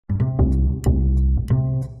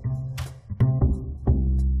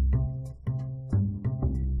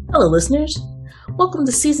Hello, listeners. Welcome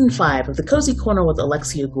to Season 5 of The Cozy Corner with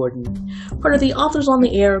Alexia Gordon, part of the Authors on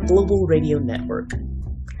the Air Global Radio Network.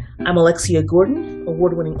 I'm Alexia Gordon,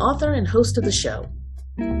 award-winning author and host of the show.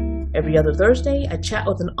 Every other Thursday, I chat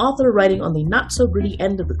with an author writing on the not-so-gritty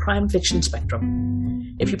end of the crime fiction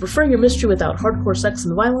spectrum. If you prefer your mystery without hardcore sex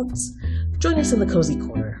and violence, join us in The Cozy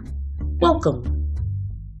Corner. Welcome.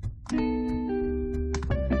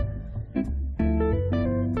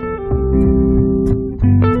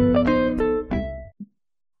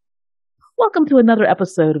 Welcome to another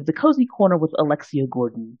episode of The Cozy Corner with Alexia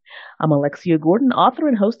Gordon. I'm Alexia Gordon, author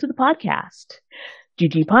and host of the podcast.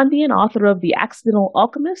 Gigi Pandian, author of The Accidental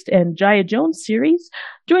Alchemist and Jaya Jones series,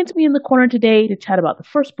 joins me in the corner today to chat about the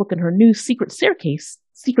first book in her new Secret Staircase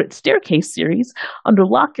series, Under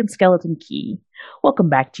Lock and Skeleton Key. Welcome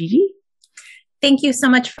back, Gigi. Thank you so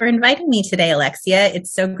much for inviting me today, Alexia.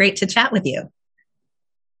 It's so great to chat with you.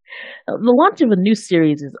 The launch of a new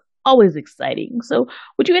series is always exciting. So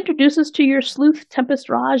would you introduce us to your sleuth, Tempest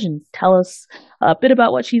Raj, and tell us a bit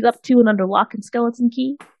about what she's up to in Under Lock and Skeleton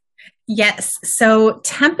Key? Yes. So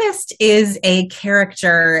Tempest is a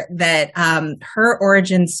character that her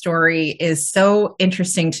origin story is so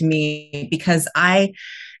interesting to me because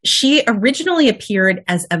she originally appeared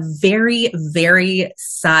as a very, very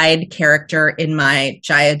side character in my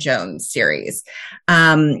Jaya Jones series.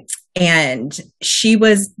 And she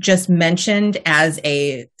was just mentioned as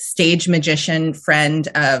a stage magician friend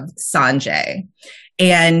of Sanjay.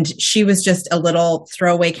 And she was just a little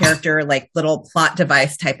throwaway character, like little plot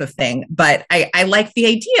device type of thing. But I liked the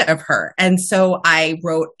idea of her. And so I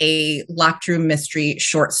wrote a locked room mystery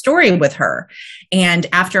short story with her. And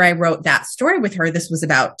after I wrote that story with her, this was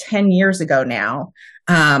about 10 years ago now.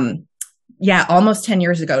 Almost 10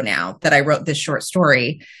 years ago now that I wrote this short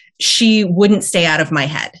story, she wouldn't stay out of my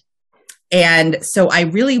head. And so I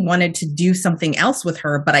really wanted to do something else with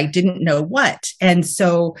her, but I didn't know what. And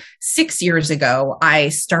so 6 years ago, I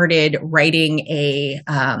started writing a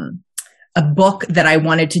book that I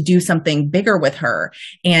wanted to do something bigger with her.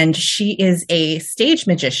 And she is a stage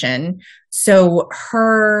magician. So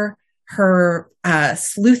her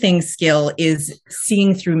sleuthing skill is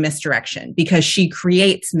seeing through misdirection because she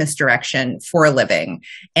creates misdirection for a living.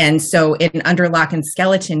 And so in Under Lock and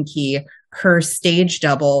Skeleton Key, her stage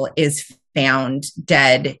double is found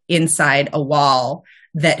dead inside a wall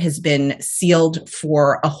that has been sealed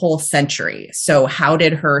for a whole century. So how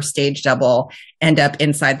did her stage double end up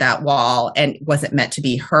inside that wall? And was it meant to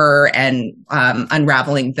be her? And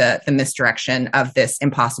unraveling the misdirection of this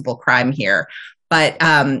impossible crime here. But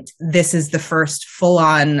this is the first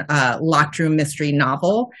full-on locked room mystery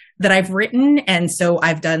novel that I've written. And so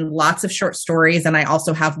I've done lots of short stories. And I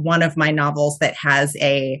also have one of my novels that has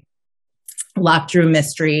a locked room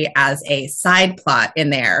mystery as a side plot in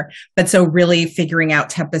there. But so really figuring out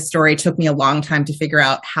Tempest's story took me a long time to figure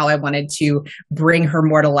out how I wanted to bring her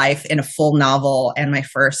more to life in a full novel and my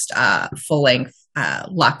first full-length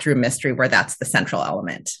locked room mystery where that's the central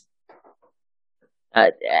element.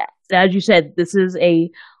 As you said, this is a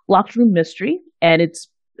locked room mystery, and it's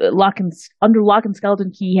Under Lock and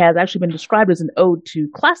Skeleton Key has actually been described as an ode to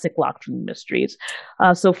classic locked room mysteries.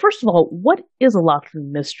 So first of all, what is a locked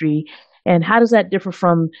room mystery? And how does that differ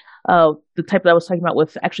from the type that I was talking about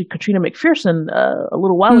with actually Katrina McPherson a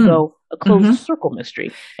little while ago, a closed circle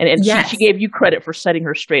mystery? And yes. she gave you credit for setting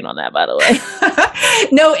her straight on that, by the way.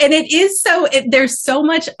 No, and it is there's so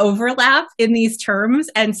much overlap in these terms.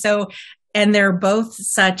 And they're both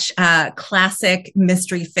such classic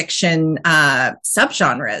mystery fiction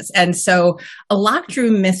subgenres. And so a locked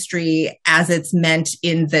room mystery, as it's meant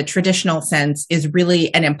in the traditional sense, is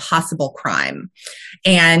really an impossible crime.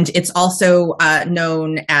 And it's also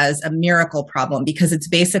known as a miracle problem because it's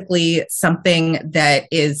basically something that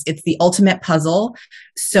it's the ultimate puzzle.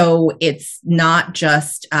 So it's not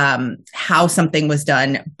just how something was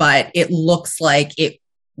done, but it looks like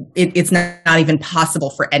it's not even possible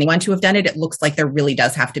for anyone to have done it. It looks like there really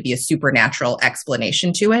does have to be a supernatural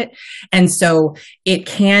explanation to it. And so it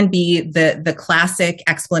can be the classic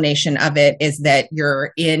explanation of it is that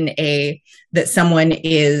that someone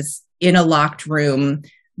is in a locked room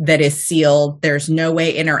that is sealed. There's no way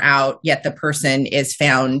in or out, yet the person is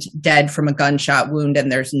found dead from a gunshot wound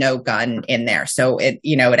and there's no gun in there. So it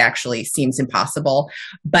actually seems impossible,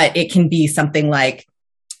 but it can be something like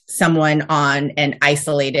someone on an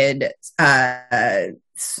isolated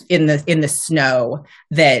in the snow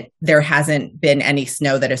that there hasn't been any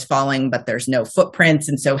snow that is falling, but there's no footprints.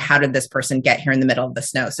 And so how did this person get here in the middle of the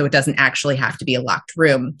snow? So it doesn't actually have to be a locked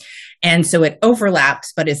room. And so it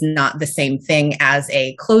overlaps, but is not the same thing as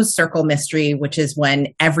a closed circle mystery, which is when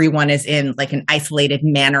everyone is in like an isolated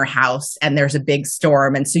manor house and there's a big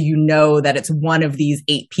storm. And so you know that it's one of these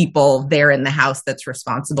 8 people there in the house that's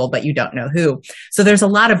responsible, but you don't know who. So there's a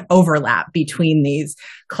lot of overlap between these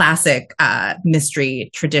classic mystery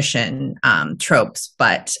tradition tropes,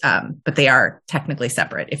 but they are technically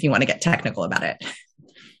separate if you want to get technical about it.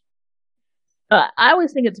 I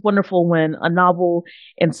always think it's wonderful when a novel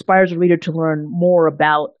inspires a reader to learn more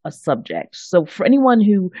about a subject. So for anyone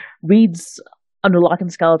who reads Under Lock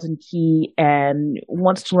and Skeleton Key and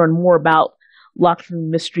wants to learn more about locked room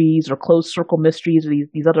mysteries or closed circle mysteries or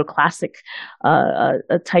these other classic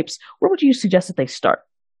types, where would you suggest that they start?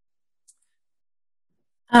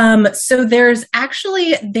 So there's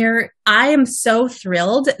actually I am so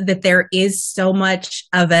thrilled that there is so much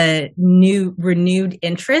of a renewed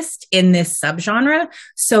interest in this subgenre.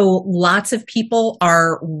 So lots of people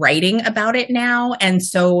are writing about it now. And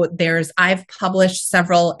so I've published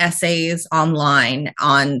several essays online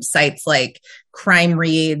on sites like Crime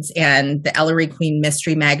Reads and the Ellery Queen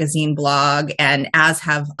Mystery Magazine blog, and as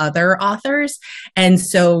have other authors. And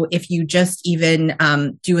so if you just even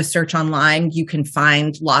do a search online, you can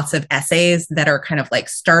find lots of essays that are kind of like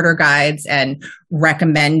starter guides and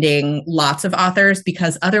recommending lots of authors,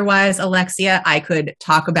 because otherwise, Alexia, I could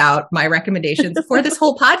talk about my recommendations for this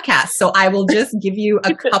whole podcast. So I will just give you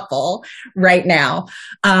a couple right now.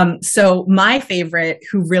 So my favorite,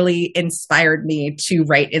 who really inspired me to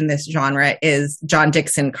write in this genre, is John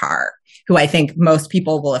Dixon Carr, who I think most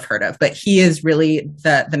people will have heard of, but he is really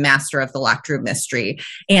the master of the locked room mystery.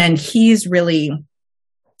 And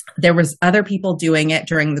there was other people doing it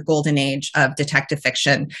during the golden age of detective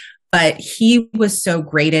fiction, but he was so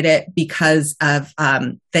great at it because of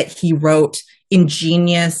that he wrote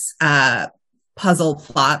ingenious puzzle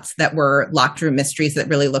plots that were locked room mysteries that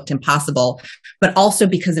really looked impossible, but also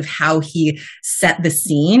because of how he set the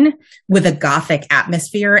scene with a Gothic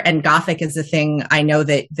atmosphere. And Gothic is a thing I know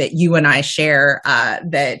that you and I share,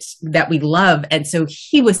 that we love. And so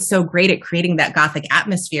he was so great at creating that Gothic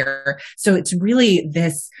atmosphere. So it's really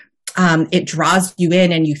this, it draws you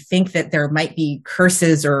in, and you think that there might be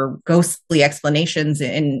curses or ghostly explanations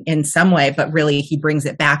in some way, but really he brings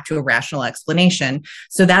it back to a rational explanation.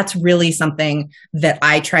 So that's really something that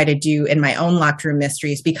I try to do in my own locked room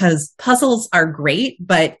mysteries, because puzzles are great,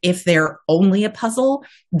 but if they're only a puzzle,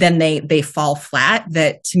 then they fall flat.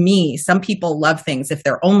 That, to me, some people love things if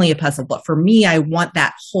they're only a puzzle, but for me, I want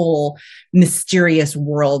that whole mysterious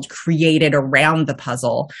world created around the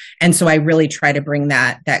puzzle. And so I really try to bring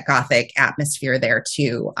that Gothic atmosphere there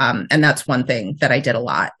too. And that's one thing that I did a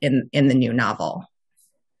lot in the new novel.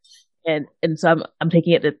 And so I'm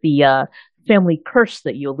taking it that the family curse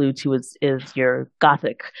that you allude to is your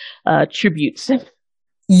Gothic tributes.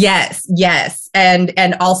 Yes.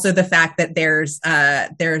 And also the fact that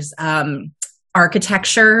there's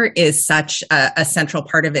architecture is such a central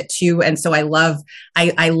part of it too. And so I love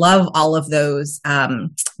all of those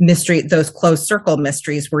those closed circle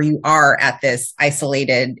mysteries where you are at this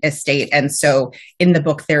isolated estate. And so in the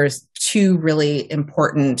book, there's 2 really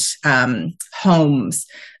important homes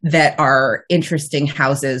that are interesting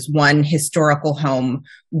houses. One historical home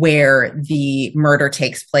where the murder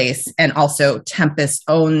takes place, and also Tempest's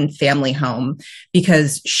own family home,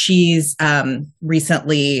 because she's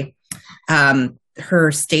recently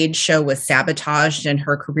her stage show was sabotaged and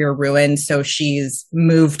her career ruined. So she's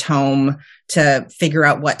moved home to figure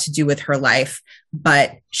out what to do with her life.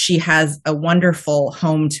 But she has a wonderful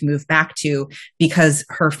home to move back to because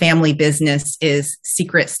her family business is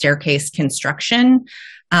secret staircase construction.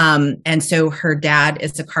 And so her dad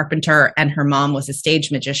is a carpenter and her mom was a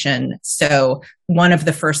stage magician. So one of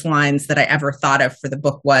the first lines that I ever thought of for the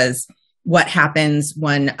book was, what happens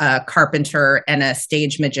when a carpenter and a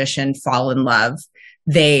stage magician fall in love?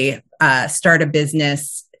 They start a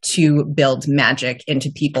business to build magic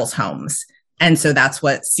into people's homes. And so that's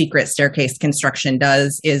what secret staircase construction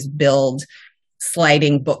does, is build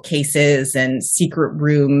sliding bookcases and secret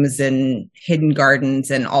rooms and hidden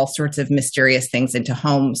gardens and all sorts of mysterious things into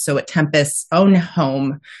homes. So at Tempest's own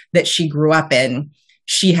home that she grew up in,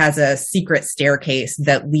 she has a secret staircase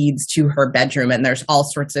that leads to her bedroom, and there's all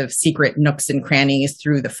sorts of secret nooks and crannies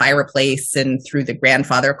through the fireplace and through the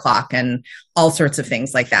grandfather clock and all sorts of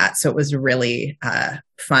things like that. So it was really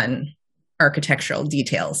fun architectural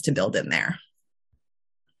details to build in there.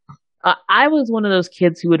 I was one of those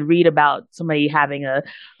kids who would read about somebody having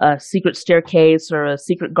a secret staircase or a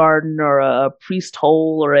secret garden or a priest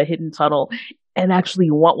hole or a hidden tunnel, and actually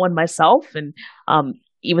want one myself. And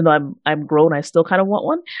even though I'm grown, I still kind of want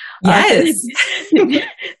one. Did, Yes.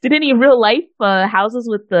 did any real life houses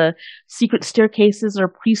with the secret staircases or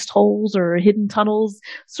priest holes or hidden tunnels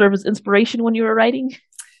serve as inspiration when you were writing?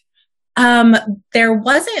 Um, there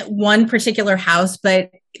wasn't one particular house,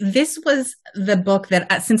 but this was the book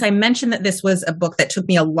that, since I mentioned that this was a book that took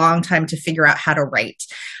me a long time to figure out how to write.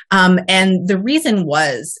 And the reason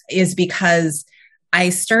is because I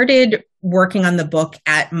started working on the book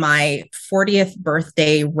at my 40th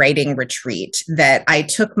birthday writing retreat that I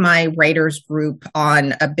took my writers group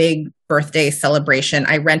on a big birthday celebration.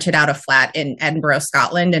 I rented out a flat in Edinburgh,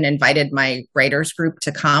 Scotland, and invited my writers group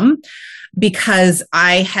to come because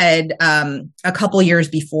I had, a couple years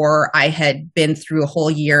before, I had been through a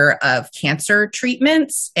whole year of cancer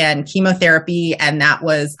treatments and chemotherapy. And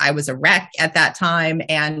I was a wreck at that time.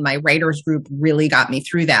 And my writers group really got me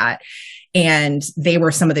through that. And they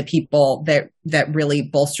were some of the people that really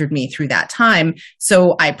bolstered me through that time.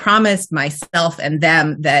 So I promised myself and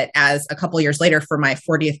them that as a couple of years later for my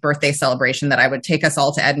 40th birthday celebration, that I would take us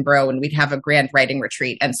all to Edinburgh and we'd have a grand writing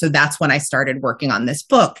retreat. And so that's when I started working on this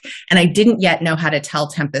book. And I didn't yet know how to tell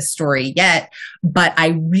Tempest's story yet, but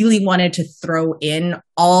I really wanted to throw in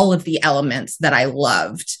all of the elements that I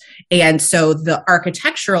loved. And so the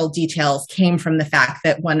architectural details came from the fact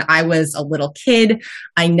that when I was a little kid,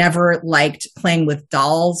 I never liked playing with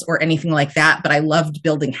dolls or anything like that, but I loved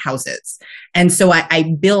building houses. And so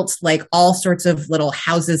I built like all sorts of little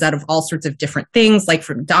houses out of all sorts of different things, like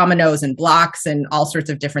from dominoes and blocks and all sorts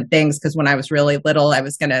of different things. Because when I was really little, I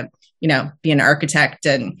was going to, be an architect.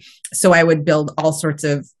 And so I would build all sorts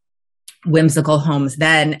of whimsical homes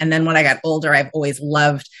then. And then when I got older, I've always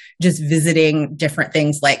loved just visiting different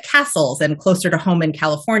things like castles, and closer to home in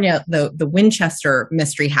California, the Winchester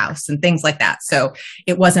Mystery House and things like that. So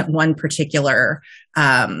it wasn't one particular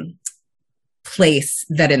place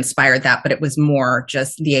that inspired that, but it was more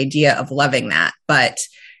just the idea of loving that. But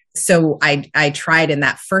so I tried in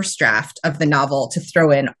that first draft of the novel to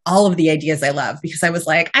throw in all of the ideas I love, because I was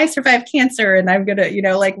like, I survived cancer and I'm going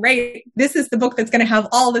to, write, this is the book that's going to have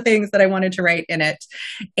all the things that I wanted to write in it.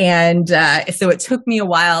 And so it took me a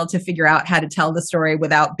while to figure out how to tell the story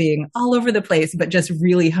without being all over the place, but just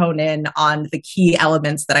really hone in on the key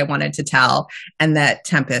elements that I wanted to tell and that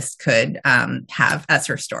Tempest could have as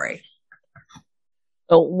her story.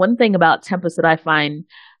 So one thing about Tempest that I find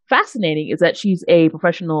fascinating is that she's a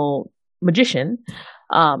professional magician.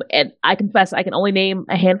 And I confess, I can only name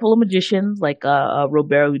a handful of magicians like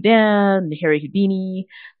Robert Houdin, Harry Houdini,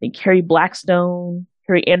 I think Harry Blackstone,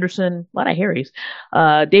 Harry Anderson, a lot of Harrys,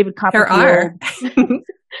 David Copperfield,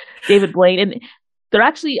 David Blaine. And they're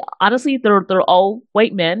actually, honestly, they're all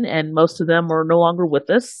white men, and most of them are no longer with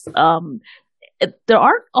us. There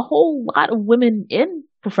aren't a whole lot of women in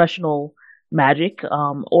professional magic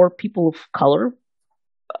or people of color.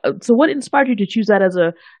 So what inspired you to choose that as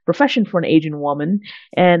a profession for an Asian woman?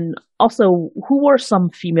 And also, who are some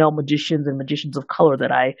female magicians and magicians of color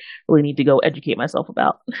that I really need to go educate myself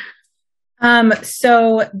about?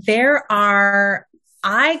 So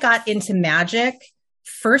I got into magic,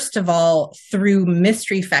 first of all, through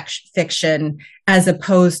mystery fiction as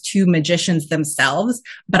opposed to magicians themselves.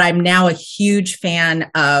 But I'm now a huge fan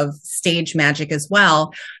of stage magic as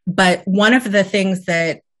well. But one of the things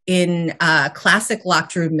that in classic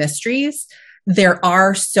locked room mysteries, there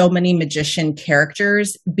are so many magician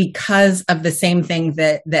characters because of the same thing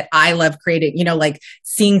that I love creating, like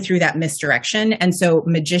seeing through that misdirection. And so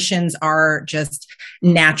magicians are just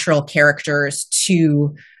natural characters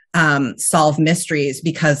to solve mysteries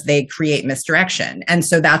because they create misdirection. And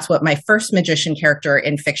so that's what my first magician character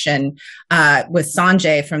in fiction was,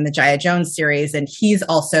 Sanjay from the Jaya Jones series. And he's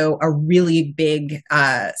also a really big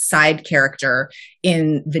side character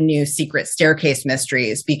in the new Secret Staircase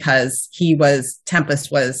mysteries because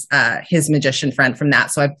Tempest was his magician friend from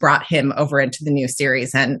that. So I've brought him over into the new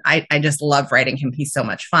series, and I just love writing him. He's so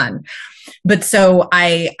much fun. But so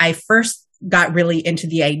I first got really into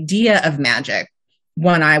the idea of magic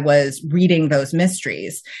when I was reading those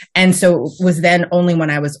mysteries. And so it was then only when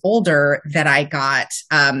I was older that I got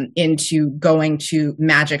into going to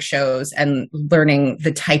magic shows and learning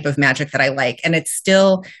the type of magic that I like. And it's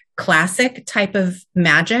still classic type of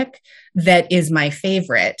magic that is my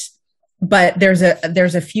favorite. But there's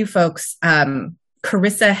a few folks,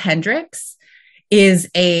 Carissa Hendricks is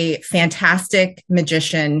a fantastic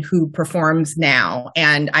magician who performs now.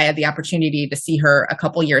 And I had the opportunity to see her a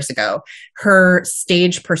couple years ago. Her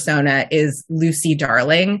stage persona is Lucy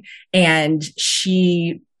Darling, and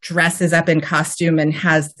she dresses up in costume and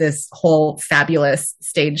has this whole fabulous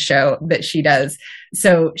stage show that she does.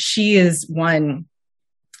 So she is one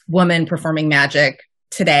woman performing magic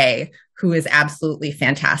today who is absolutely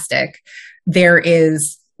fantastic. There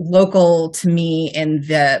is local to me in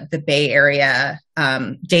the Bay Area,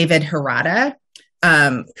 David Harada,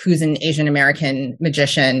 who's an Asian American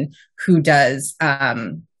magician who does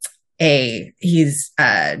he's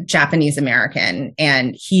Japanese American,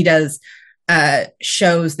 and he does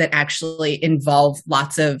shows that actually involve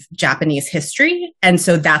lots of Japanese history. And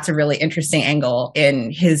so that's a really interesting angle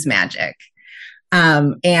in his magic.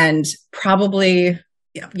 And probably,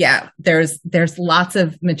 yeah, there's lots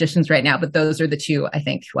of magicians right now, but those are the two I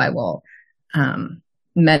think who I will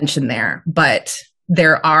mention there. But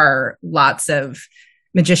there are lots of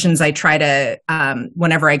magicians. I try to,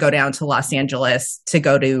 whenever I go down to Los Angeles, to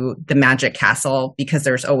go to the Magic Castle, because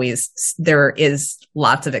there is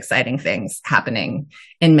lots of exciting things happening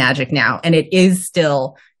in magic now. And it is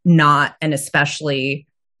still not an especially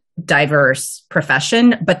diverse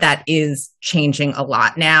profession, but that is changing a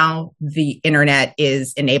lot now. The internet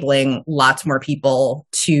is enabling lots more people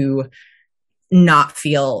to not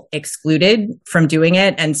feel excluded from doing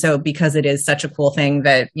it. And so because it is such a cool thing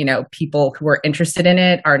that, people who are interested in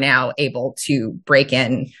it are now able to break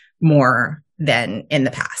in more than in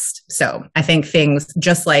the past. So I think things,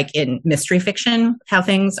 just like in mystery fiction, how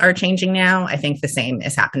things are changing now, I think the same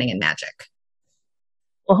is happening in magic.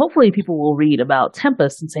 Well, hopefully people will read about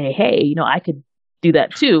Tempest and say, hey, I could do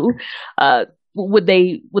that too. Would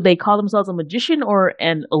they call themselves a magician or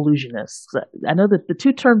an illusionist? I know that the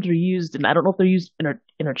two terms are used, and I don't know if they're used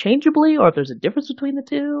interchangeably or if there's a difference between the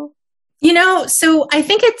two. So I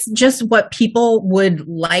think it's just what people would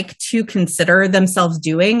like to consider themselves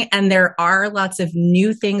doing. And there are lots of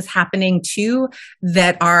new things happening too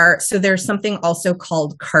so there's something also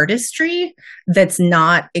called cardistry that's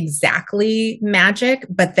not exactly magic,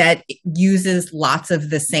 but that uses lots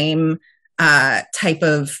of the same type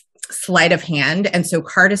of sleight of hand. And so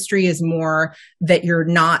cardistry is more that you're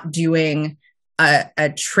not doing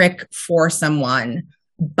a trick for someone,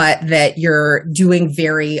 but that you're doing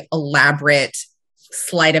very elaborate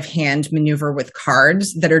sleight of hand maneuver with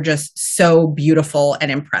cards that are just so beautiful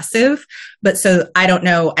and impressive. But so I don't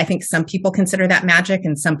know. I think some people consider that magic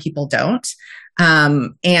and some people don't.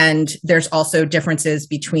 And there's also differences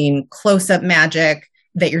between close-up magic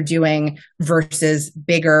that you're doing versus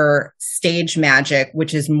bigger stage magic,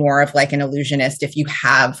 which is more of like an illusionist if you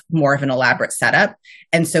have more of an elaborate setup.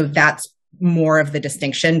 And so that's more of the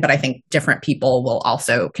distinction, but I think different people will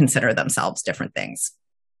also consider themselves different things.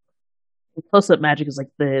 Close-up magic is like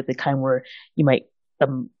the kind where a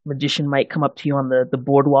magician might come up to you on the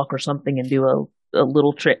boardwalk or something and do a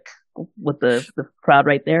little trick with the crowd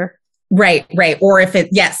right there. Right. Or if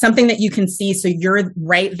something that you can see. So you're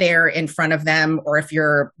right there in front of them, or if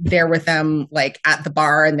you're there with them, like at the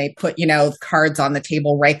bar and they put, cards on the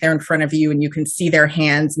table right there in front of you and you can see their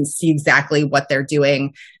hands and see exactly what they're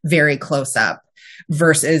doing very close up,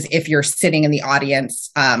 versus if you're sitting in the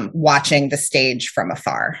audience, watching the stage from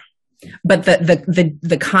afar. But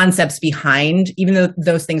the concepts behind, even though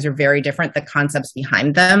those things are very different, the concepts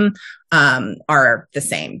behind them are the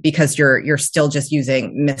same, because you're still just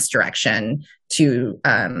using misdirection to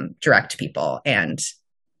direct people. And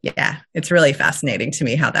yeah, it's really fascinating to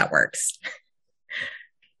me how that works.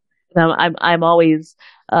 I'm always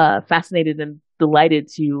fascinated and delighted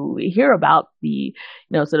to hear about the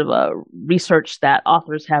sort of research that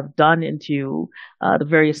authors have done into the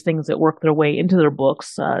various things that work their way into their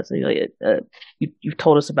books. You've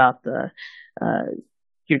told us about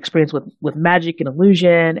your experience with magic and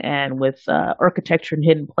illusion and with architecture and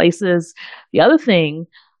hidden places. The other thing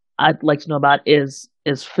I'd like to know about is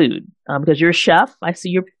food, because you're a chef. I see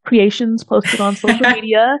your creations posted on social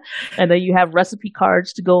media, and then you have recipe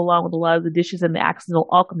cards to go along with a lot of the dishes in the Accidental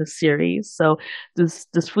Alchemist series. So does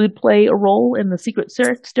food play a role in the Secret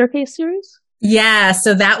Staircase series? Yeah,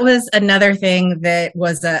 so that was another thing that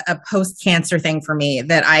was a post-cancer thing for me,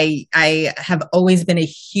 that I have always been a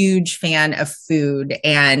huge fan of food,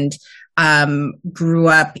 and grew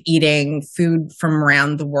up eating food from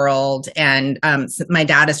around the world. And my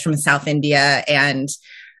dad is from South India, and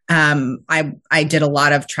I did a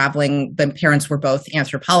lot of traveling. My parents were both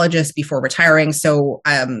anthropologists before retiring. So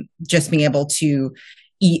just being able to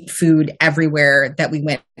eat food everywhere that we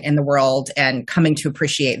went in the world and coming to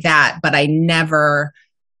appreciate that. But I never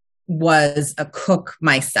was a cook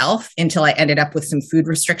myself until I ended up with some food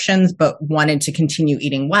restrictions, but wanted to continue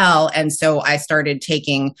eating well. And so I started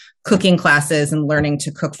taking cooking classes and learning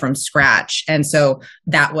to cook from scratch. And so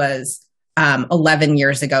that was 11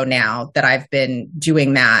 years ago now that I've been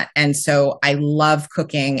doing that. And so I love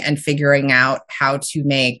cooking and figuring out how to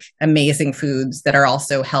make amazing foods that are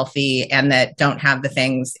also healthy and that don't have the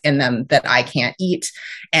things in them that I can't eat.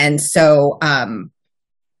 And so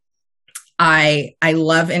I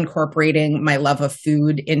love incorporating my love of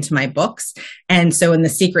food into my books. And so in the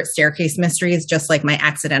Secret Staircase mysteries, just like my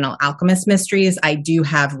Accidental Alchemist mysteries, I do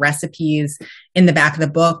have recipes in the back of the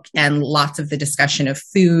book and lots of the discussion of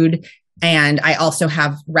food. And I also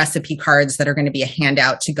have recipe cards that are going to be a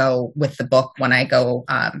handout to go with the book when I go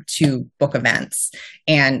to book events.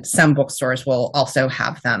 And some bookstores will also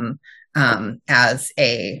have them as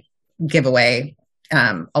a giveaway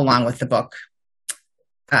along with the book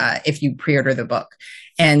if you pre-order the book.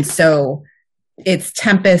 And so it's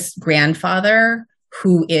Tempest's grandfather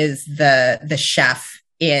who is the chef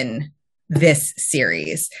in this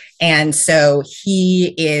series. And so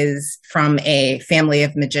he is from a family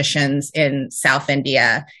of magicians in South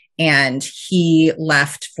India. And he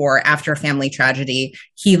left after a family tragedy,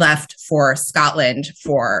 he left for Scotland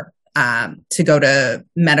to go to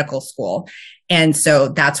medical school. And so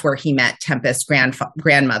that's where he met Tempest's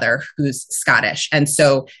grandmother, who's Scottish. And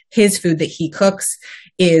so his food that he cooks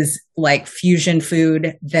is like fusion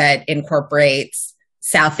food that incorporates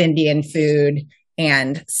South Indian food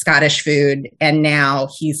and Scottish food. And now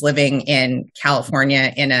he's living in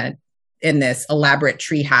California in this elaborate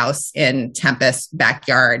tree house in Tempest's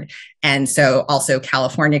backyard. And so also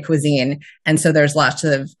California cuisine. And so there's lots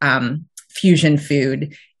of fusion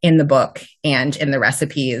food in the book and in the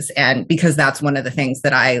recipes. And because that's one of the things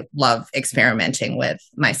that I love experimenting with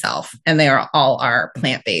myself. And they are all are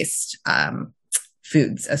plant-based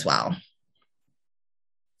foods as well.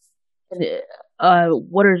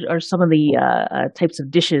 What are some of the types of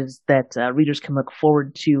dishes that readers can look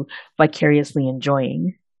forward to vicariously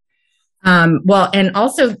enjoying? Well, and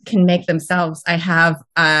also can make themselves. I have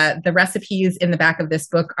the recipes in the back of this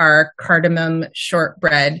book are cardamom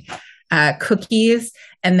shortbread cookies.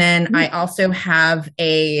 And then I also have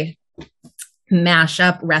a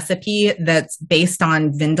mashup recipe that's based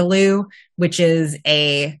on vindaloo, which is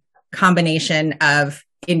a combination of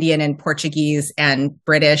Indian and Portuguese and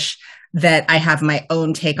British that I have my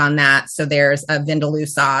own take on that. So there's a vindaloo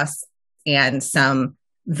sauce and some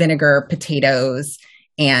vinegar potatoes.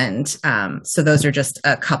 And so those are just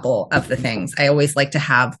a couple of the things. I always like to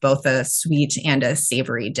have both a sweet and a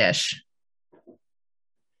savory dish.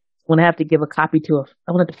 I'm going to have to give a copy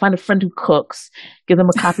I want to find a friend who cooks, give them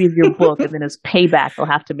a copy of your book, and then as payback, they'll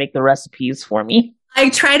have to make the recipes for me. I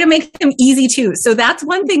try to make them easy too. So that's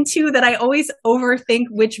one thing too that I always overthink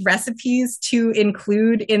which recipes to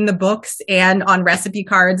include in the books and on recipe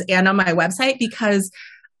cards and on my website, because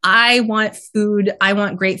I want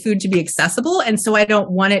great food to be accessible. And so I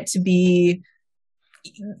don't want it to be,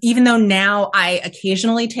 even though now I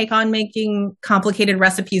occasionally take on making complicated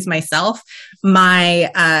recipes myself, my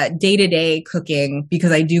day-to-day cooking,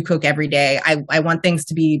 because I do cook every day, I want things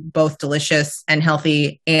to be both delicious and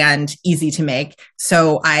healthy and easy to make.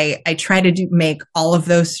 So I try to make all of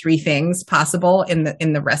those three things possible in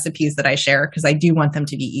the recipes that I share, because I do want them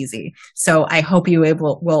to be easy. So I hope you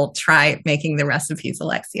will try making the recipes,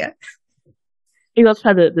 Alexia. Maybe I'll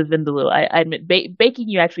try the vindaloo. I admit, baking,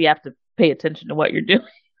 you actually have to pay attention to what you're doing.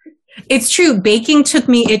 It's true. Baking took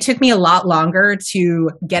me a lot longer to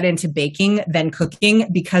get into baking than cooking,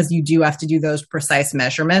 because you do have to do those precise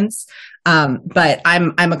measurements. But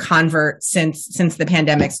I'm a convert since the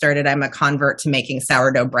pandemic started. I'm a convert to making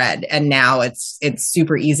sourdough bread, and now it's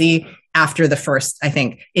super easy. After the first, I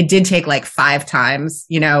think it did take like 5 times,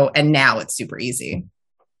 and now it's super easy.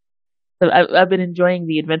 So I've been enjoying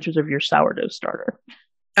the adventures of your sourdough starter.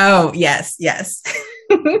 Oh, yes.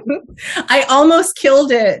 I almost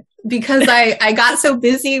killed it because I got so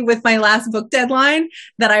busy with my last book deadline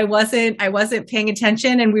that I wasn't paying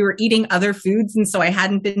attention, and we were eating other foods. And so I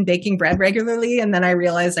hadn't been baking bread regularly. And then I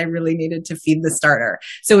realized I really needed to feed the starter.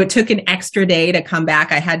 So it took an extra day to come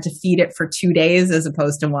back. I had to feed it for 2 days as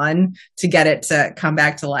opposed to 1 to get it to come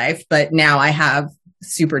back to life. But now I have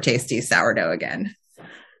super tasty sourdough again.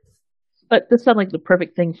 But this sounds like the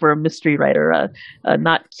perfect thing for a mystery writer,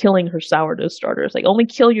 not killing her sourdough starter. It's like, only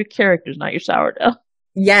kill your characters, not your sourdough.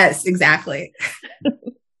 Yes, exactly.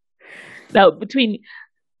 Now, between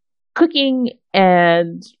cooking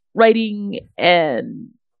and writing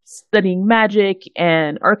and studying magic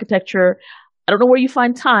and architecture, I don't know where you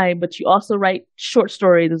find time, but you also write short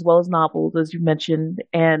stories as well as novels, as you mentioned.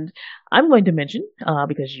 And I'm going to mention,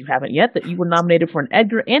 because you haven't yet, that you were nominated for an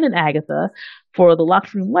Edgar and an Agatha for the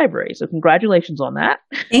Locked Room Library. So congratulations on that.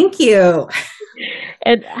 Thank you.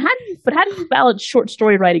 And how do you balance short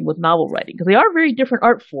story writing with novel writing? Because they are very different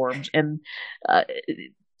art forms. And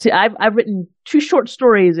I've written 2 short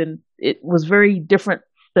stories, and it was very different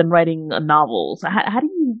than writing a novel. So how do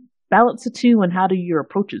you balance the two, and how do your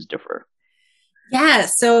approaches differ? Yeah,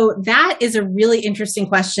 so that is a really interesting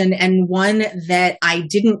question and one that I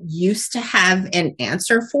didn't used to have an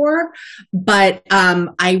answer for. But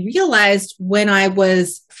I realized when I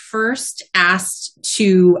was first asked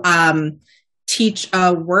to teach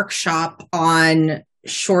a workshop on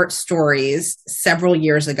short stories several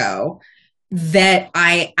years ago that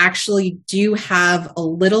I actually do have a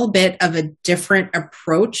little bit of a different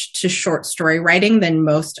approach to short story writing than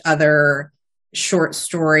most other short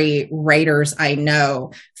story writers I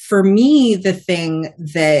know. For me, the thing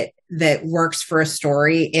that works for a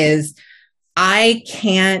story is I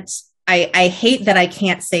hate that I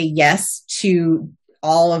can't say yes to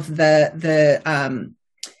all of the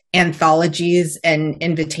anthologies and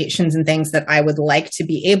invitations and things that I would like to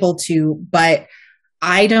be able to, but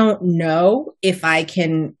I don't know if I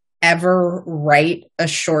can ever write a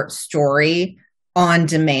short story on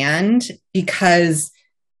demand because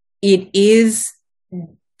it is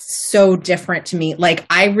so different to me. Like,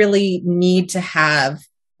 I really need to have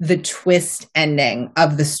the twist ending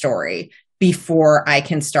of the story before I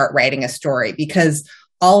can start writing a story, because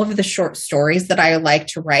all of the short stories that I like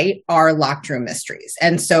to write are locked room mysteries.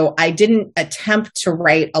 And so I didn't attempt to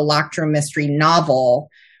write a locked room mystery novel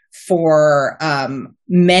for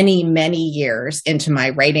many, many years into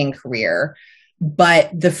my writing career. But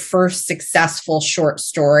the first successful short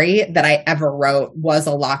story that I ever wrote was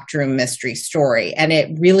a locked room mystery story. And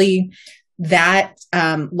it really, that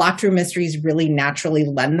locked room mysteries really naturally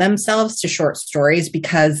lend themselves to short stories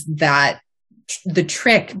because the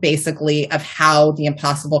trick basically of how the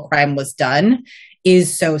impossible crime was done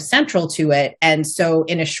is so central to it. And so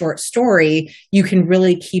in a short story, you can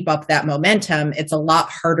really keep up that momentum. It's a lot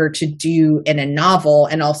harder to do in a novel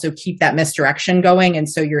and also keep that misdirection going. And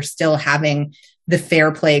so you're still having the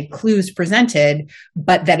fair play clues presented,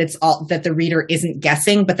 but that the reader isn't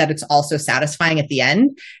guessing, but that it's also satisfying at the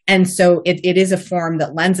end. And so it is a form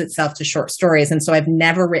that lends itself to short stories. And so I've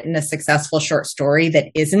never written a successful short story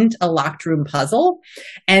that isn't a locked room puzzle.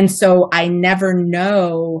 And so I never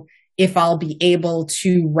know if I'll be able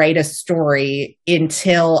to write a story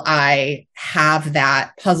until I have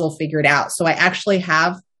that puzzle figured out. So I actually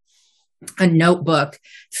have a notebook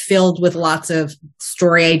filled with lots of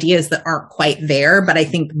story ideas that aren't quite there, but I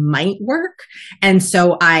think might work. And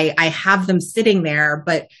so I have them sitting there.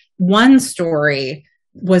 But one story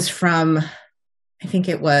was from, I think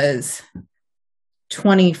it was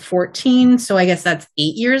 2014. So I guess that's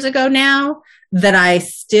 8 years ago now, that I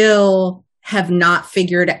still have not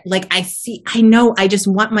figured. Like, I know I just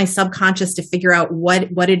want my subconscious to figure out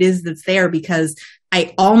what it is that's there, because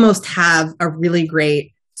I almost have a really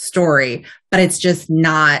great story, but it's just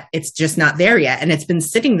not there yet. And it's been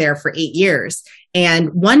sitting there for 8 years. And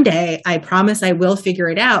one day I promise I will figure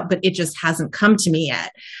it out, but it just hasn't come to me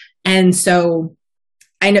yet. And so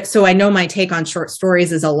I know my take on short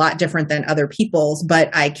stories is a lot different than other people's, but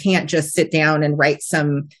I can't just sit down and write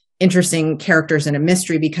some interesting characters in a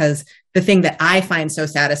mystery, because the thing that I find so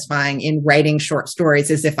satisfying in writing short stories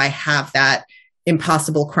is if I have that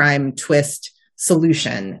impossible crime twist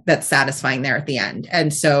solution that's satisfying there at the end.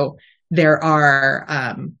 And so there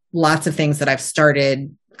are lots of things that I've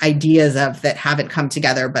started ideas of that haven't come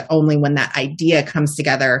together, but only when that idea comes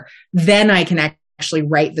together, then I can actually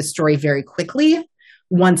write the story very quickly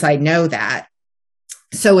once I know that.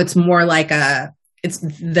 So it's more like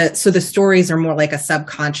the stories are more like a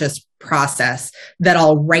subconscious process that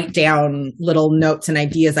I'll write down little notes and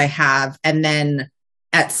ideas I have, and then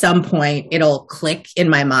at some point it'll click in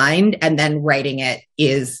my mind, and then writing it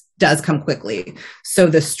does come quickly. So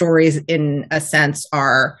the stories, in a sense,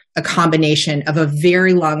 are a combination of a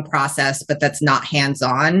very long process, but that's not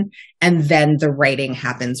hands-on, and then the writing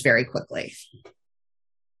happens very quickly.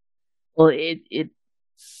 Well, it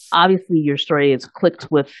obviously your story has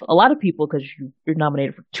clicked with a lot of people because you're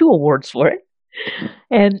nominated for 2 awards for it,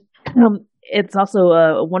 and it's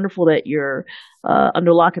also wonderful that you're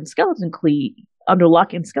under Lock and Skeleton Key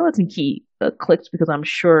clicked, because I'm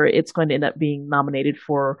sure it's going to end up being nominated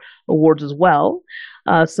for awards as well.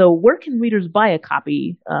 So where can readers buy a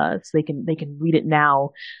copy so they can read it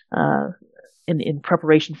now in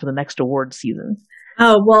preparation for the next award season?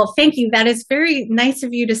 Oh, well, thank you. That is very nice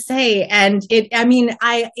of you to say. And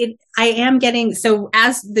I am getting, so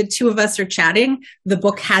as the two of us are chatting, the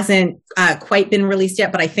book hasn't quite been released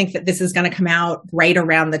yet, but I think that this is going to come out right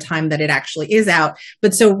around the time that it actually is out.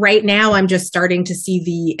 But so right now I'm just starting to see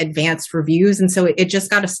the advanced reviews. And so it just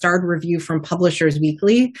got a starred review from Publishers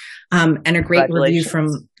Weekly, and a great review from,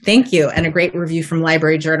 Thank you. And a great review from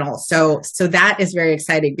Library Journal. So that is very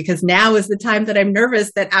exciting because now is the time that I'm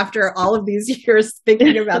nervous that after all of these years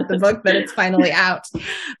thinking about the book that it's finally out.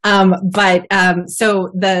 So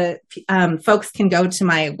the folks can go to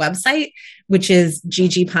my website, which is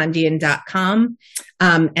gigipandian.com.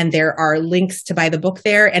 And there are links to buy the book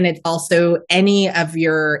there. And it's also any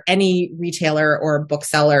retailer or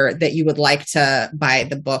bookseller that you would like to buy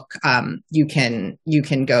the book, you can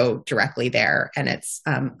go directly there. And it's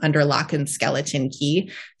Under Lock and Skeleton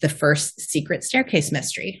Key, the first secret staircase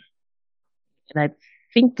mystery. And I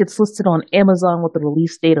think it's listed on Amazon with the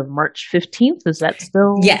release date of March 15th. Is that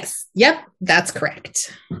still? Yes. Yep. That's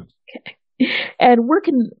correct. Okay. And where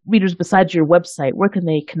can readers, besides your website, where can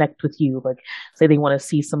they connect with you? Like, say they want to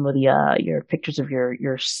see some of the your pictures of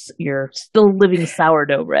your still living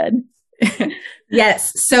sourdough bread.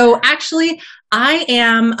 Yes. So actually, I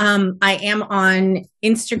am on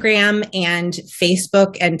Instagram and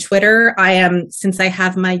Facebook and Twitter. Since I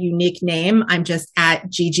have my unique name, I'm just at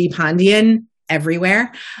Gigi Pandian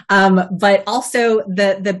everywhere. But also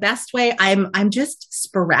the best way, I'm just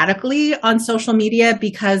sporadically on social media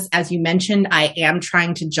because, as you mentioned, I am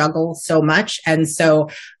trying to juggle so much. And so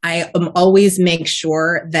I always make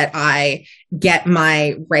sure that I get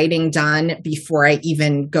my writing done before I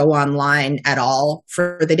even go online at all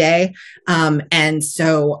for the day.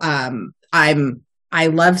 I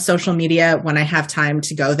love social media when I have time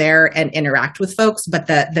to go there and interact with folks. But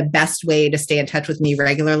the best way to stay in touch with me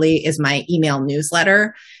regularly is my email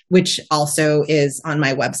newsletter, which also is on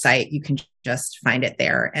my website. You can just find it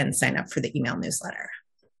there and sign up for the email newsletter.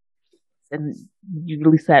 And you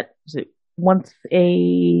release that, is it once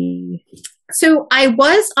a... So I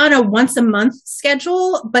was on a once a month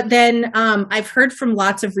schedule, but then I've heard from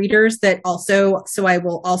lots of readers that so I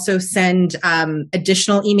will also send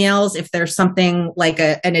additional emails if there's something like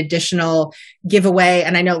an additional giveaway.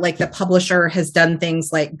 And I know like the publisher has done things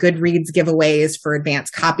like Goodreads giveaways for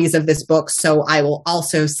advanced copies of this book. So I will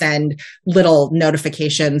also send little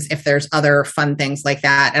notifications if there's other fun things like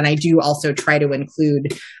that. And I do also try to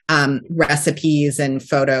include recipes and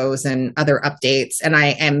photos and other updates. And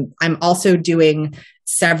I'm also doing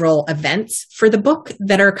several events for the book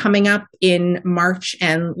that are coming up in March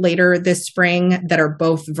and later this spring that are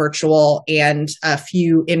both virtual and a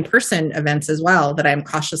few in-person events as well that I'm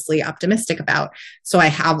cautiously optimistic about. So I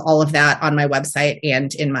have all of that on my website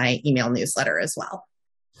and in my email newsletter as well.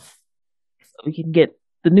 We can get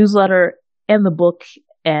the newsletter and the book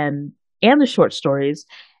and the short stories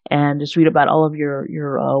and just read about all of your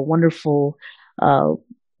wonderful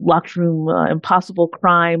locked room impossible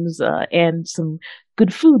crimes and some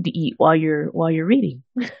good food to eat while you're reading.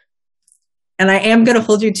 And I am going to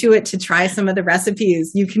hold you to it to try some of the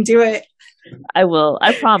recipes. You can do it. I will.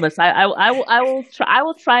 I promise. I will try. I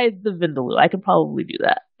will try the vindaloo. I can probably do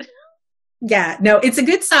that. Yeah. No, it's a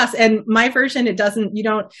good sauce. And my version,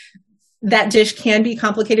 that dish can be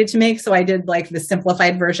complicated to make. So I did like the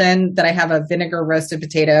simplified version that I have a vinegar roasted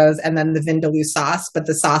potatoes and then the vindaloo sauce, but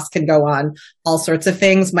the sauce can go on all sorts of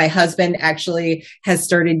things. My husband actually has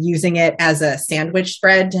started using it as a sandwich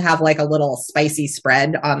spread to have like a little spicy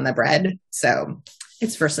spread on the bread. So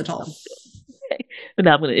it's versatile. Okay. But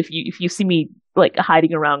now if you see me like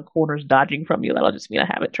hiding around corners, dodging from you, that'll just mean I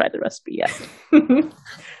haven't tried the recipe yet.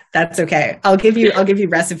 That's okay. I'll give you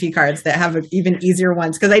recipe cards that have even easier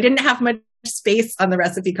ones because I didn't have much space on the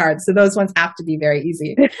recipe cards. So those ones have to be very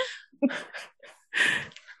easy.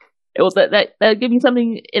 Well, that gives me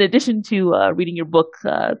something in addition to reading your book.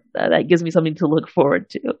 That gives me something to look forward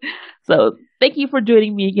to. So thank you for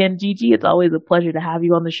joining me again, Gigi. It's always a pleasure to have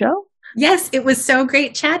you on the show. Yes, it was so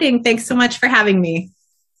great chatting. Thanks so much for having me.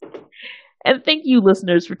 And thank you,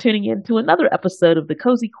 listeners, for tuning in to another episode of The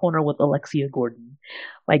Cozy Corner with Alexia Gordon.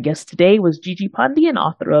 My guest today was Gigi Pandian,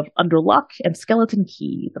 author of Under Lock and Skeleton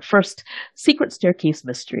Key, the first secret staircase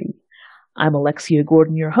mystery. I'm Alexia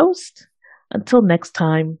Gordon, your host. Until next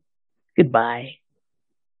time, goodbye.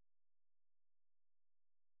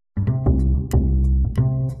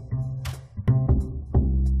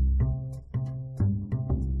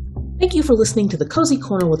 Thank you for listening to The Cozy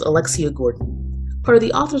Corner with Alexia Gordon, part of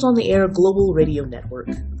the Authors on the Air Global Radio Network.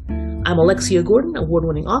 I'm Alexia Gordon,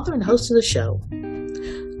 award-winning author and host of the show.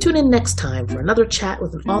 Tune in next time for another chat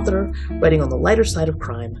with an author writing on the lighter side of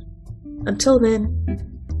crime. Until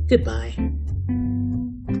then, goodbye.